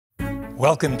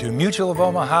Welcome to Mutual of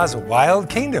Omaha's Wild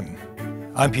Kingdom.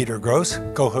 I'm Peter Gross,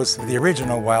 co-host of the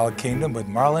original Wild Kingdom with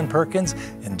Marlon Perkins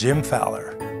and Jim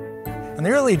Fowler. In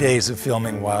the early days of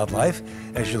filming wildlife,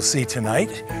 as you'll see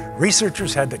tonight,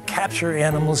 researchers had to capture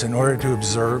animals in order to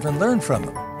observe and learn from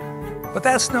them. But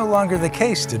that's no longer the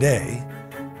case today.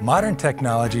 Modern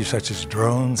technology such as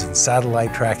drones and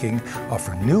satellite tracking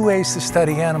offer new ways to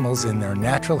study animals in their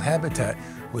natural habitat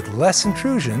with less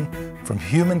intrusion from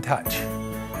human touch.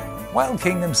 Wild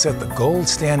Kingdom set the gold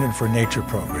standard for nature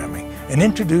programming and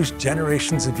introduced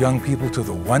generations of young people to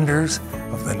the wonders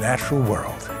of the natural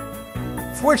world.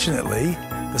 Fortunately,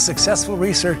 the successful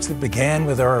research that began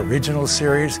with our original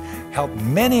series helped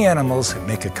many animals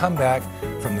make a comeback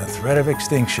from the threat of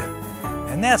extinction.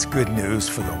 And that's good news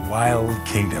for the Wild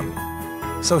Kingdom.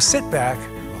 So sit back,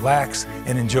 relax,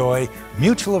 and enjoy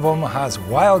Mutual of Omaha's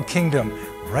Wild Kingdom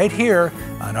right here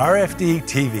on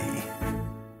RFD-TV.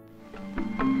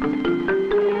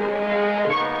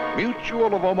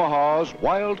 Mutual of Omaha's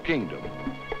Wild Kingdom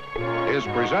is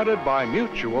presented by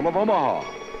Mutual of Omaha,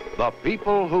 the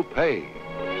people who pay.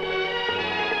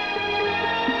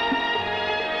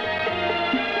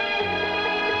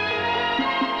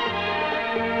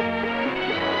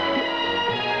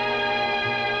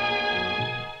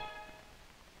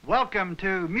 Welcome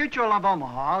to Mutual of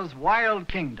Omaha's Wild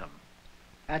Kingdom.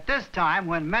 At this time,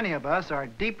 when many of us are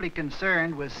deeply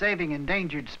concerned with saving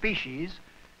endangered species,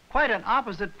 quite an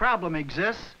opposite problem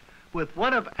exists with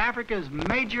one of Africa's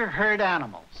major herd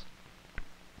animals,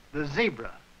 the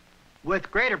zebra.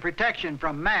 With greater protection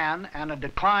from man and a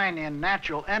decline in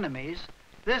natural enemies,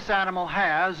 this animal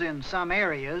has, in some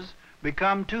areas,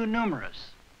 become too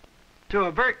numerous. To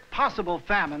avert possible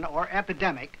famine or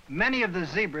epidemic, many of the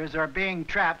zebras are being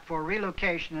trapped for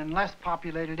relocation in less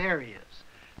populated areas.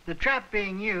 The trap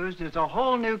being used is a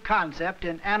whole new concept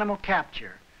in animal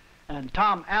capture, and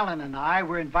Tom Allen and I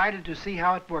were invited to see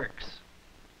how it works.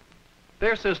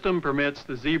 Their system permits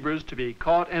the zebras to be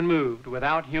caught and moved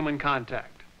without human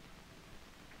contact.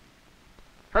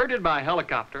 Herded by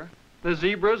helicopter, the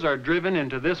zebras are driven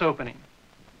into this opening.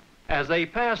 As they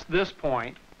pass this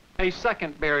point, a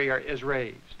second barrier is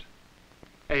raised.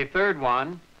 A third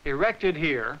one, erected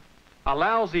here,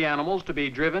 allows the animals to be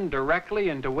driven directly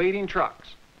into waiting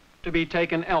trucks to be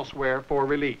taken elsewhere for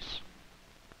release.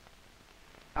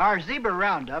 Our zebra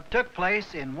roundup took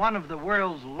place in one of the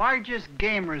world's largest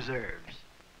game reserves,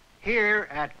 here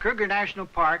at Kruger National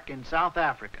Park in South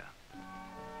Africa.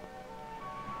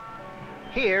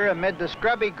 Here, amid the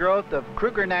scrubby growth of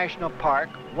Kruger National Park,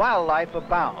 wildlife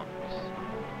abounds.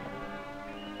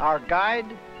 Our guide,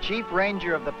 Chief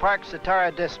Ranger of the Park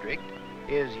Satara District,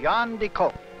 is Jan de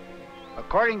Koop.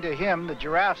 According to him, the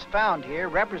giraffes found here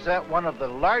represent one of the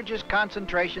largest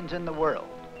concentrations in the world.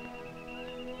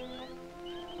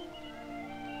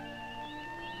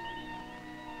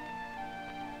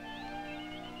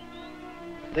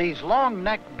 These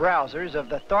long-necked browsers of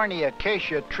the thorny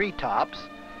acacia treetops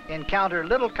encounter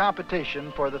little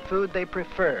competition for the food they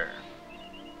prefer.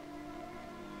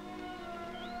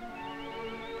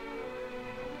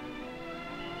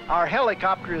 Our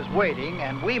helicopter is waiting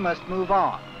and we must move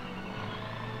on.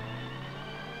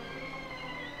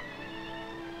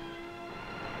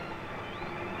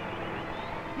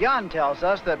 Jan tells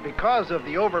us that because of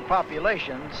the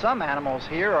overpopulation, some animals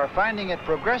here are finding it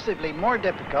progressively more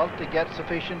difficult to get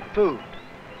sufficient food.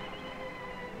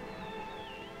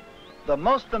 The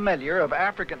most familiar of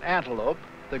African antelope,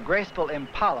 the graceful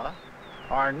impala,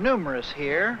 are numerous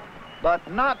here, but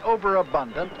not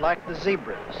overabundant like the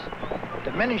zebras.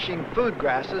 Diminishing food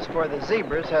grasses for the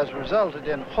zebras has resulted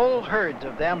in whole herds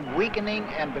of them weakening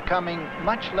and becoming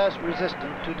much less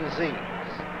resistant to disease.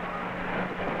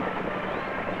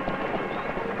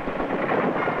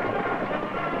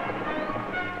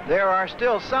 There are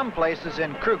still some places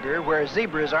in Kruger where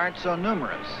zebras aren't so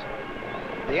numerous.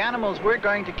 The animals we're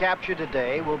going to capture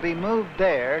today will be moved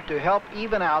there to help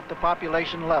even out the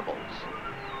population levels.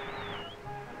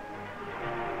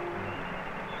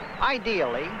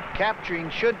 Ideally, capturing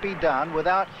should be done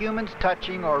without humans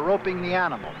touching or roping the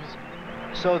animals,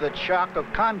 so that shock of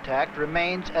contact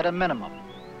remains at a minimum.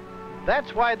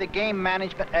 That's why the game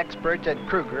management experts at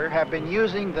Kruger have been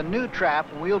using the new trap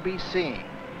we'll be seeing.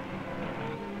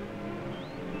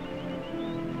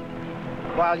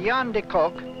 While Jan de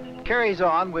Koop carries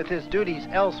on with his duties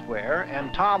elsewhere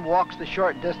and Tom walks the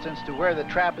short distance to where the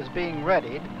trap is being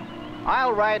readied,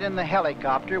 I'll ride in the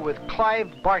helicopter with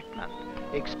Clive Bartman,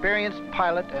 experienced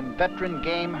pilot and veteran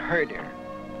game herder.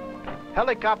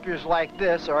 Helicopters like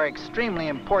this are extremely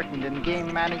important in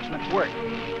game management work,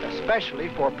 especially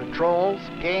for patrols,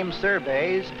 game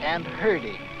surveys, and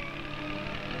herding.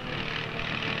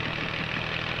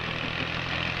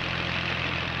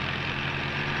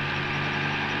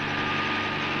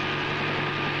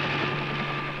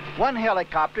 One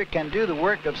helicopter can do the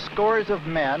work of scores of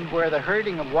men where the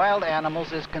herding of wild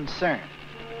animals is concerned.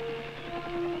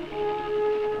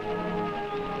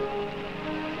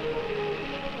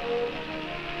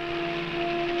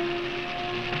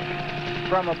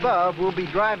 From above, we'll be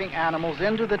driving animals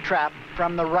into the trap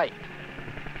from the right.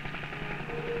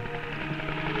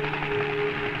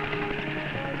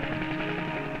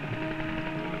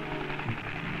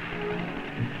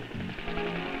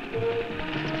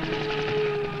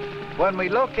 When we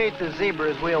locate the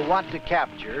zebras we'll want to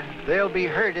capture, they'll be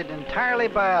herded entirely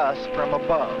by us from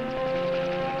above.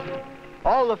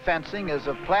 All the fencing is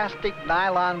of plastic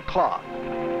nylon cloth,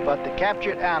 but the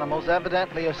captured animals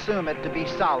evidently assume it to be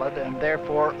solid and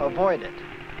therefore avoid it.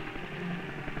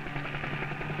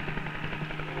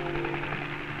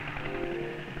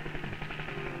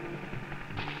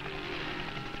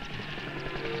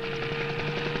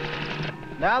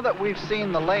 Now that we've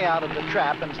seen the layout of the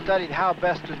trap and studied how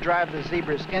best to drive the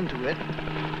zebras into it,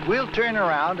 we'll turn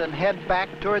around and head back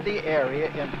toward the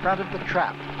area in front of the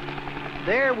trap.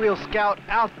 There we'll scout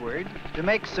outward to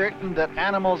make certain that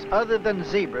animals other than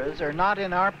zebras are not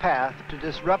in our path to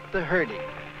disrupt the herding.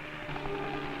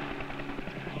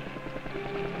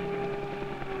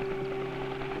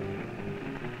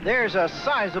 There's a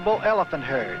sizable elephant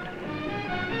herd.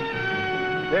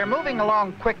 They're moving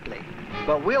along quickly,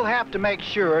 but we'll have to make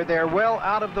sure they're well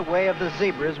out of the way of the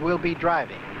zebras we'll be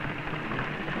driving.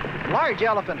 Large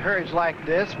elephant herds like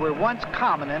this were once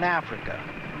common in Africa,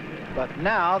 but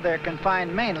now they're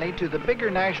confined mainly to the bigger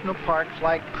national parks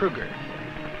like Kruger.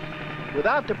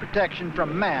 Without the protection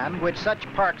from man which such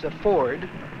parks afford,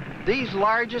 these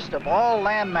largest of all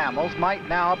land mammals might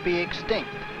now be extinct.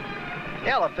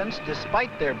 Elephants,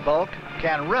 despite their bulk,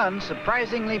 can run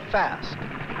surprisingly fast,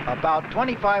 about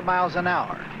 25 miles an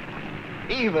hour,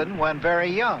 even when very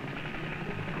young.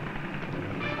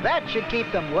 That should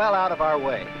keep them well out of our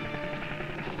way.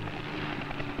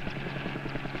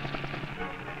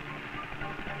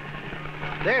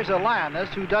 There's a lioness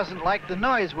who doesn't like the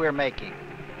noise we're making.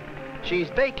 She's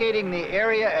vacating the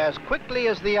area as quickly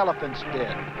as the elephants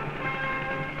did.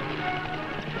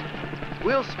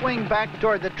 We'll swing back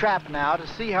toward the trap now to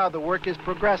see how the work is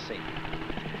progressing.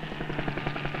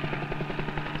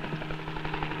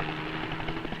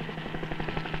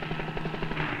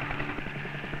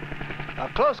 A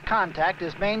close contact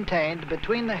is maintained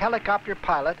between the helicopter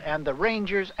pilot and the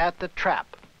rangers at the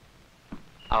trap.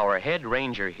 Our head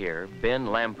ranger here, Ben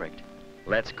Lamprecht,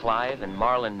 lets Clive and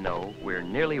Marlin know we're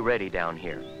nearly ready down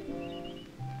here.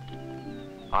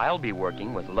 I'll be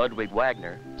working with Ludwig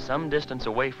Wagner some distance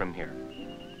away from here.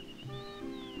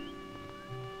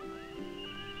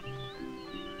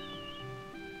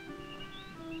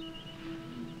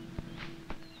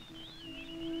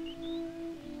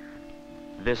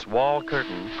 This wall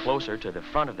curtain closer to the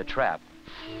front of the trap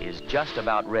is just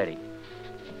about ready.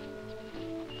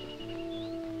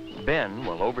 Ben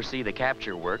will oversee the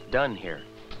capture work done here.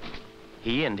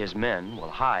 He and his men will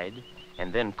hide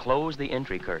and then close the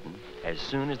entry curtain as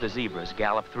soon as the zebras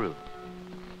gallop through.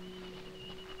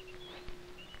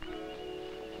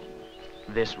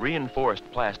 This reinforced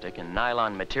plastic and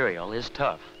nylon material is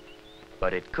tough,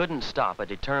 but it couldn't stop a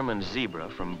determined zebra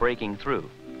from breaking through.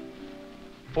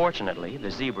 Fortunately,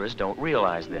 the zebras don't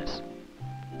realize this.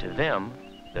 To them,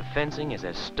 the fencing is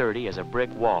as sturdy as a brick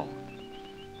wall.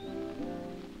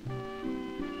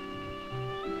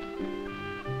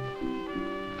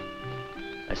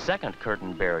 A second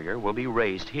curtain barrier will be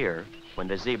raised here when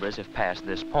the zebras have passed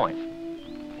this point.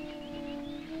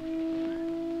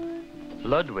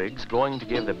 Ludwig's going to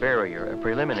give the barrier a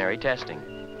preliminary testing.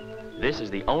 This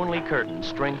is the only curtain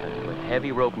strengthened with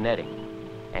heavy rope netting,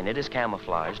 and it is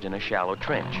camouflaged in a shallow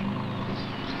trench.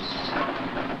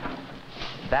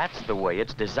 That's the way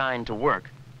it's designed to work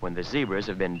when the zebras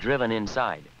have been driven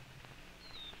inside.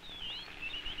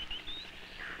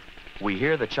 We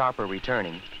hear the chopper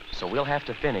returning, so we'll have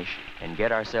to finish and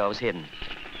get ourselves hidden.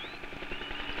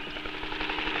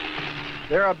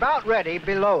 They're about ready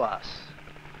below us.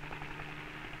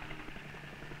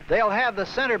 They'll have the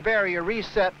center barrier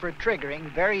reset for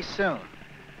triggering very soon.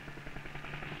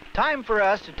 Time for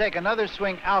us to take another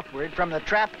swing outward from the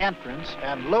trap entrance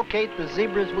and locate the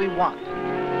zebras we want.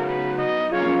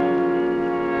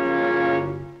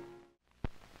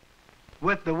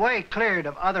 With the way cleared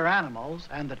of other animals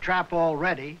and the trap all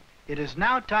ready, it is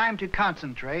now time to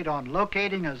concentrate on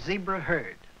locating a zebra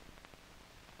herd.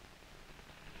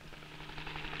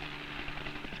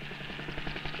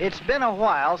 It's been a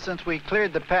while since we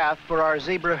cleared the path for our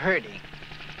zebra herding.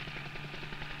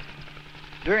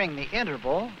 During the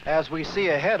interval, as we see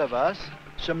ahead of us,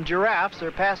 some giraffes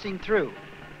are passing through.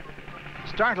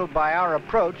 Startled by our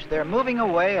approach, they're moving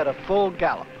away at a full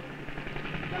gallop.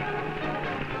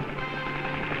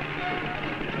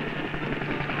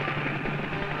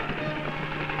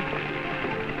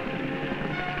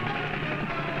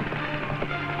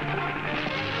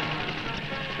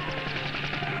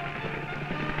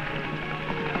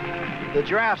 The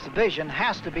giraffe's vision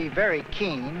has to be very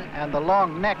keen and the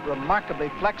long neck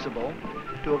remarkably flexible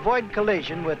to avoid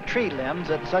collision with tree limbs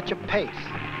at such a pace.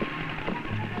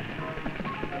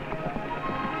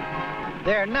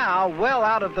 They're now well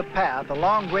out of the path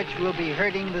along which we'll be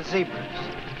herding the zebras.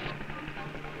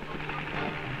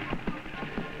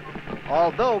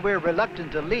 Although we're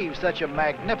reluctant to leave such a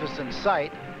magnificent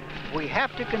sight, we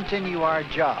have to continue our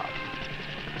job.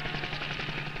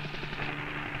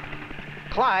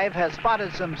 Clive has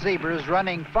spotted some zebras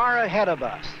running far ahead of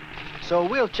us, so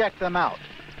we'll check them out.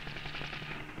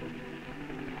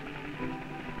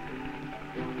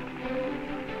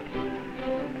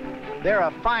 They're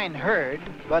a fine herd,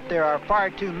 but there are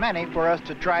far too many for us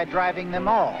to try driving them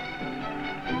all.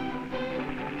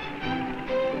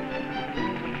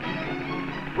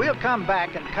 We'll come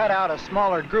back and cut out a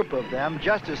smaller group of them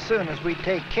just as soon as we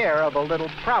take care of a little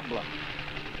problem.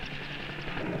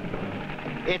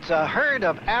 It's a herd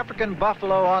of African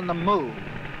buffalo on the move,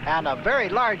 and a very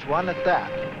large one at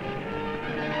that.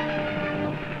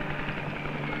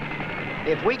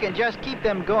 If we can just keep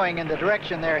them going in the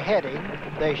direction they're heading,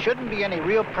 they shouldn't be any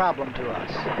real problem to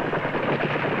us.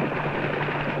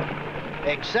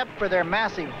 Except for their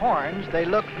massive horns, they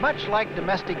look much like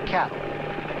domestic cattle.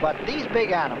 But these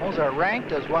big animals are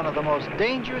ranked as one of the most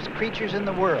dangerous creatures in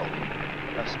the world,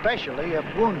 especially if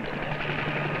wounded.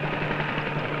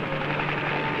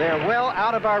 They're well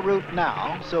out of our route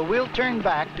now, so we'll turn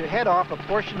back to head off a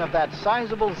portion of that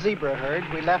sizable zebra herd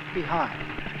we left behind.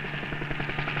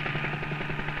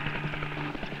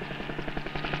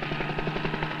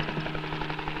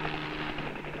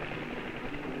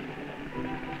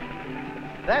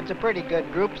 That's a pretty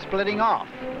good group splitting off.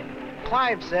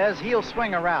 Clive says he'll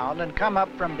swing around and come up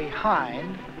from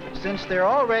behind since they're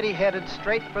already headed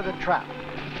straight for the trap.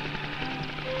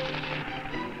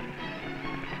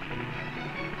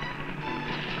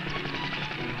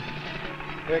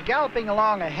 They're galloping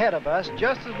along ahead of us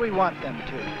just as we want them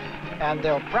to, and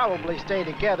they'll probably stay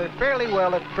together fairly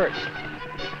well at first.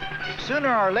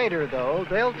 Sooner or later, though,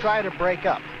 they'll try to break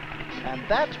up, and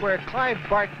that's where Clive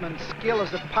Bartman's skill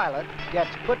as a pilot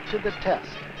gets put to the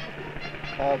test.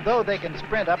 Although they can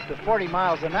sprint up to 40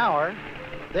 miles an hour,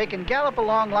 they can gallop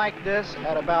along like this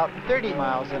at about 30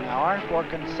 miles an hour for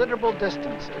considerable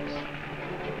distances.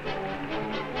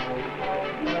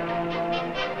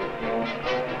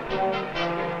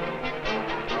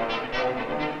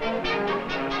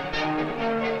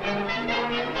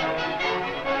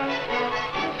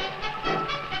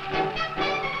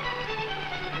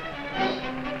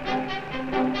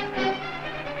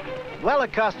 Well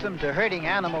accustomed to herding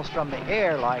animals from the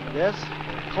air like this,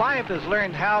 Clive has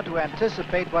learned how to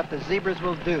anticipate what the zebras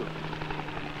will do.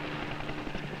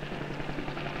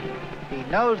 He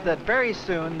knows that very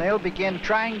soon they'll begin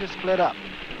trying to split up.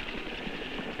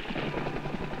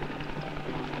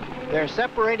 They're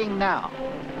separating now.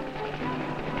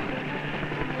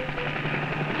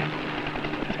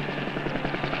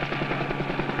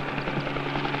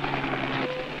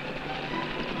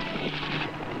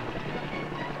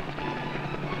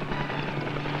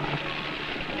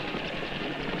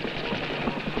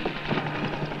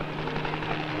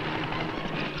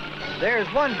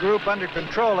 There's one group under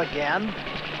control again,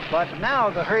 but now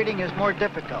the herding is more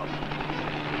difficult.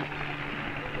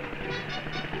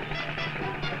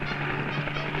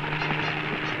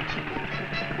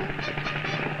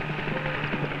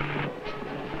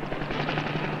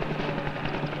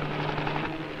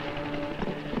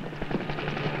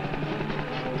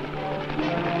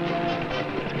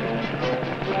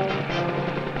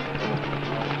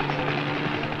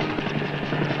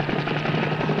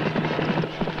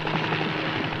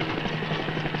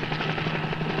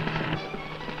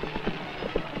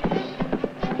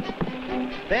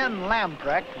 Ben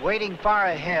Lamprecht, waiting far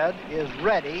ahead, is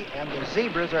ready, and the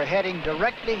zebras are heading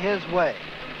directly his way.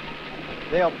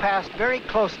 They'll pass very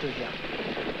close to him.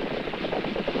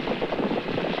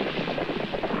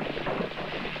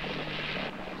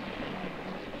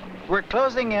 We're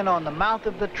closing in on the mouth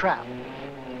of the trap.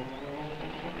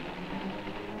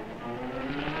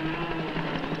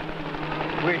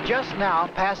 We're just now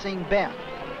passing Ben.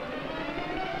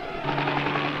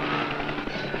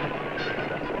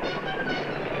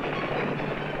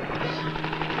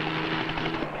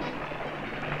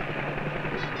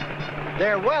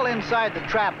 They're well inside the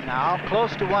trap now,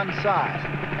 close to one side,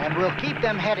 and we'll keep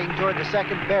them heading toward the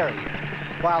second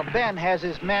barrier, while Ben has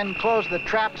his men close the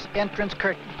trap's entrance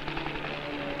curtain.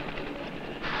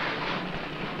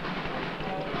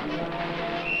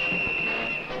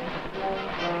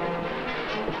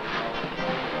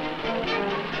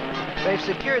 They've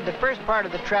secured the first part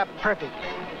of the trap perfectly.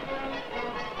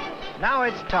 Now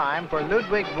it's time for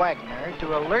Ludwig Wagner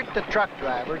to alert the truck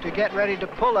driver to get ready to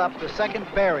pull up the second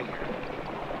barrier.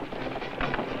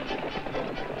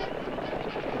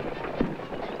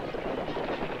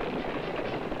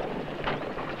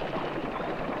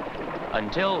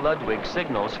 Until Ludwig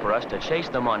signals for us to chase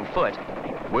them on foot,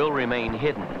 we'll remain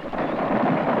hidden.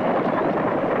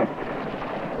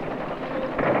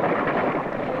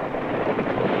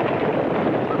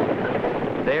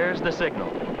 There's the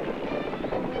signal.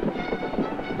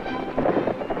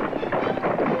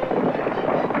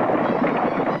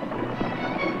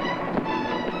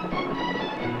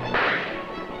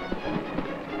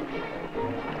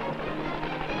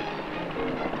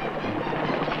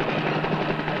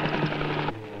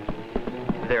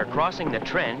 They're crossing the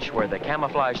trench where the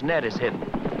camouflage net is hidden.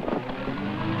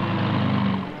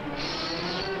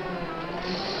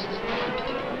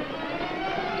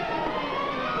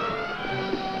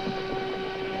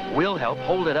 We'll help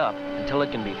hold it up until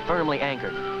it can be firmly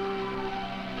anchored.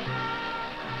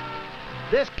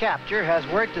 This capture has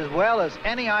worked as well as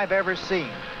any I've ever seen.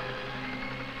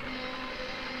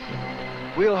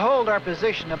 We'll hold our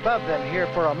position above them here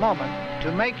for a moment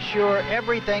to make sure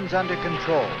everything's under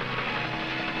control.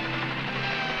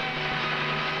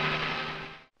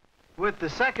 With the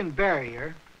second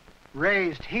barrier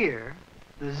raised here,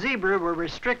 the zebra were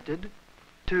restricted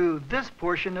to this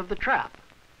portion of the trap.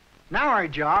 Now our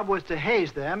job was to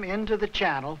haze them into the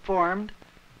channel formed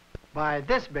by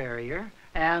this barrier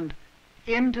and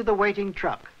into the waiting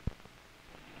truck.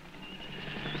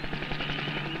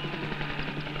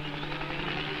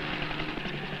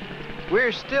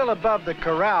 We're still above the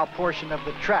corral portion of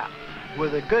the trap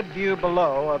with a good view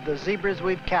below of the zebras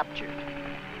we've captured.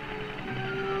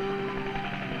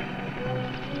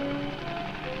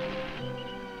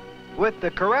 With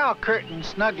the corral curtain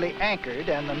snugly anchored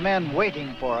and the men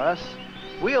waiting for us,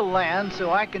 we'll land so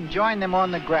I can join them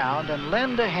on the ground and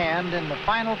lend a hand in the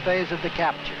final phase of the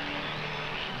capture.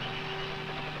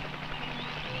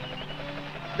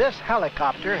 This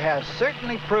helicopter has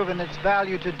certainly proven its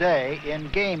value today in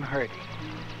game herding.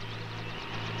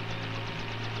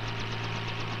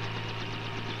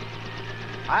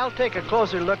 I'll take a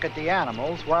closer look at the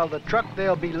animals while the truck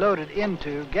they'll be loaded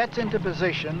into gets into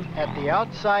position at the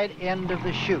outside end of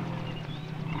the chute.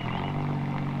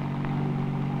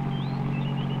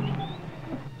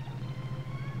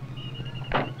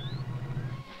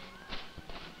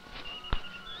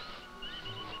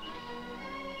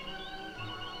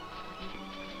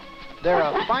 They're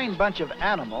a fine bunch of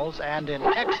animals and in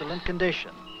excellent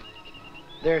condition.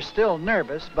 They're still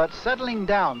nervous, but settling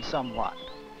down somewhat.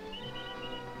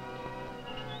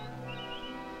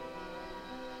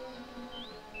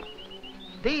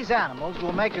 These animals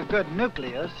will make a good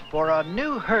nucleus for a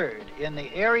new herd in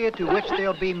the area to which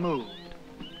they'll be moved.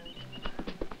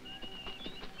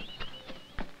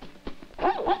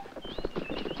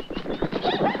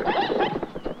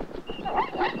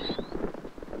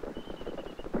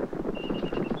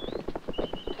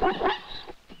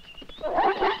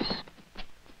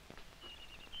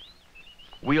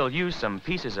 We'll use some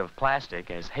pieces of plastic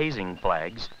as hazing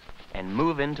flags and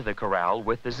move into the corral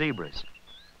with the zebras.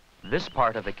 This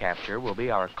part of the capture will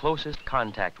be our closest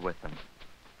contact with them.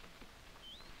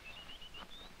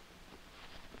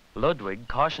 Ludwig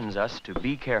cautions us to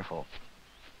be careful.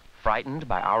 Frightened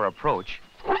by our approach,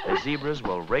 the zebras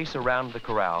will race around the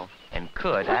corral and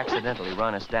could accidentally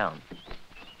run us down.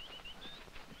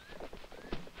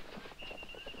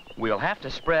 We'll have to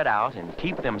spread out and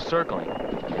keep them circling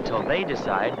until they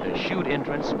decide the chute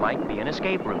entrance might be an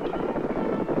escape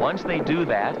route. Once they do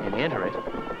that and enter it,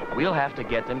 we'll have to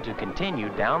get them to continue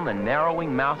down the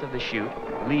narrowing mouth of the chute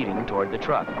leading toward the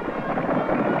truck.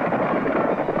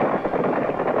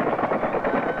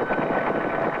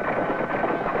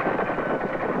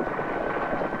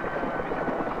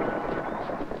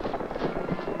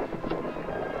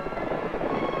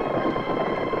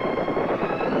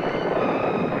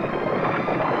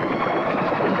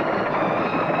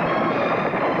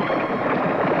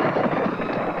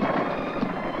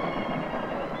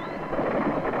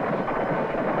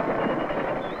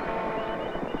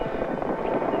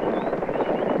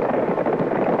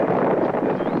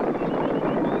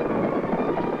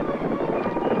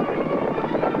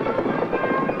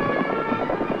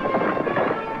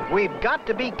 We've got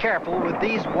to be careful with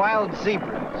these wild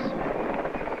zebras.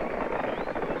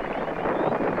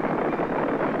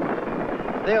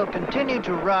 They'll continue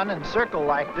to run and circle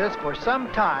like this for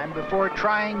some time before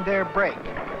trying their brake.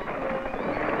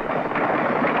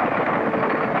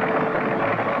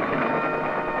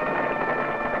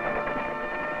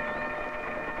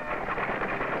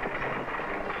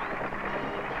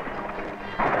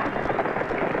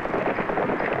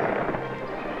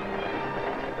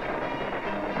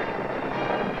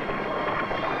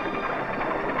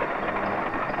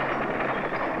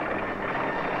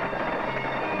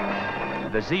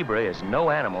 The zebra is no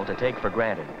animal to take for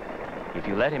granted. If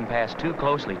you let him pass too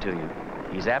closely to you,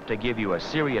 he's apt to give you a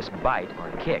serious bite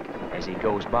or kick as he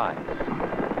goes by.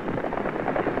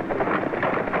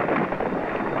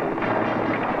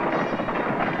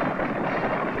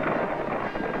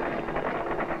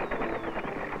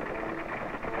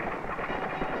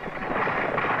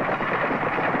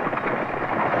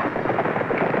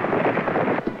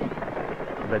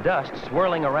 The dust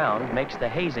swirling around makes the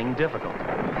hazing difficult.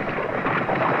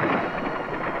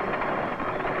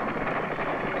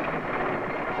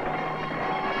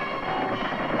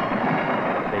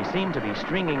 They seem to be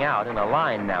stringing out in a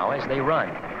line now as they run.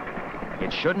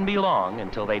 It shouldn't be long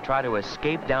until they try to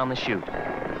escape down the chute.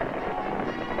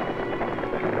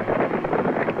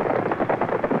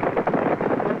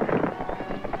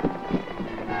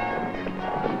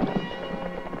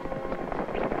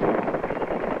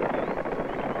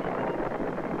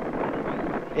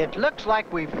 It looks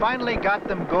like we've finally got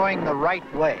them going the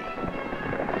right way.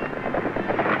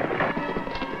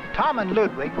 Tom and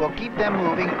Ludwig will keep them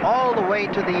moving all the way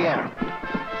to the end.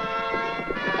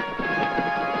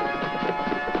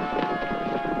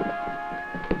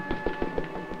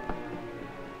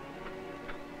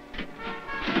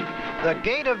 The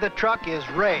gate of the truck is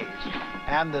raised,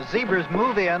 and the zebras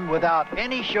move in without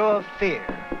any show of fear.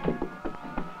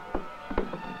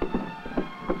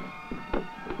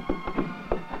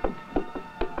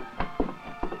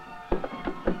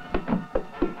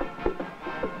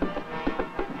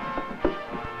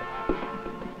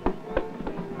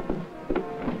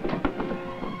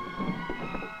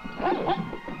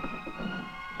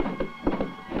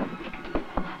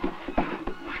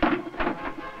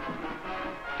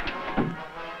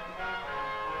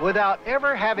 Without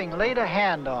ever having laid a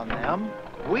hand on them,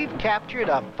 we've captured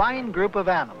a fine group of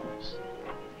animals.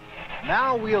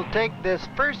 Now we'll take this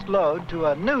first load to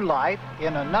a new life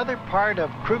in another part of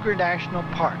Kruger National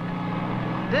Park.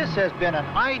 This has been an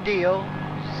ideal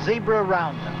zebra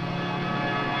roundup.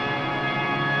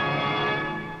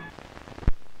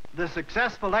 The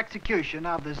successful execution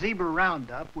of the zebra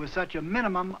roundup with such a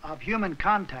minimum of human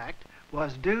contact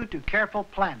was due to careful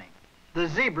planning. The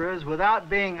zebras, without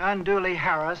being unduly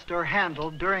harassed or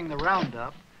handled during the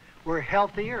roundup, were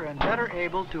healthier and better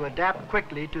able to adapt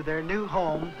quickly to their new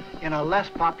home in a less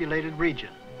populated region.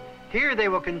 Here they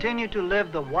will continue to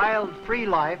live the wild, free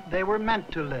life they were meant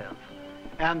to live,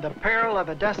 and the peril of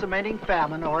a decimating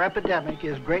famine or epidemic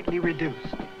is greatly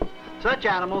reduced. Such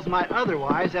animals might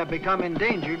otherwise have become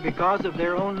endangered because of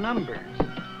their own numbers.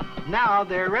 Now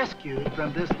they're rescued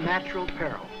from this natural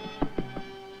peril.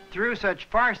 Through such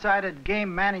far-sighted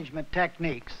game management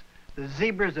techniques, the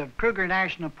zebras of Kruger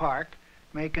National Park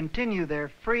may continue their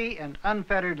free and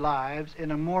unfettered lives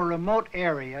in a more remote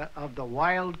area of the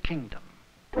wild kingdom.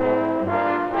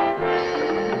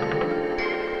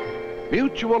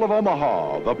 Mutual of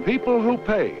Omaha, the people who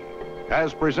pay,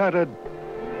 has presented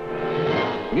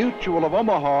Mutual of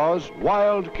Omaha's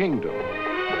Wild Kingdom.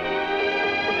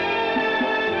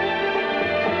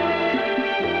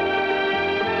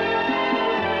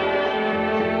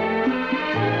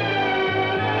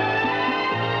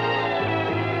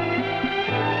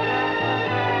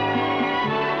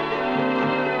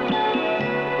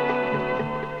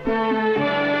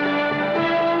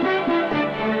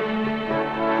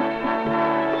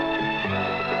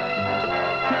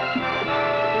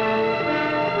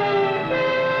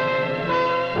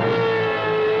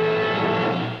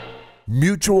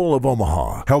 Mutual of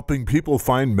Omaha, helping people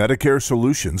find Medicare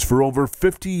solutions for over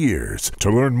 50 years. To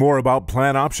learn more about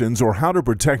plan options or how to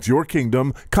protect your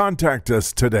kingdom, contact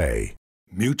us today.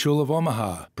 Mutual of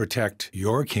Omaha. Protect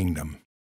your kingdom.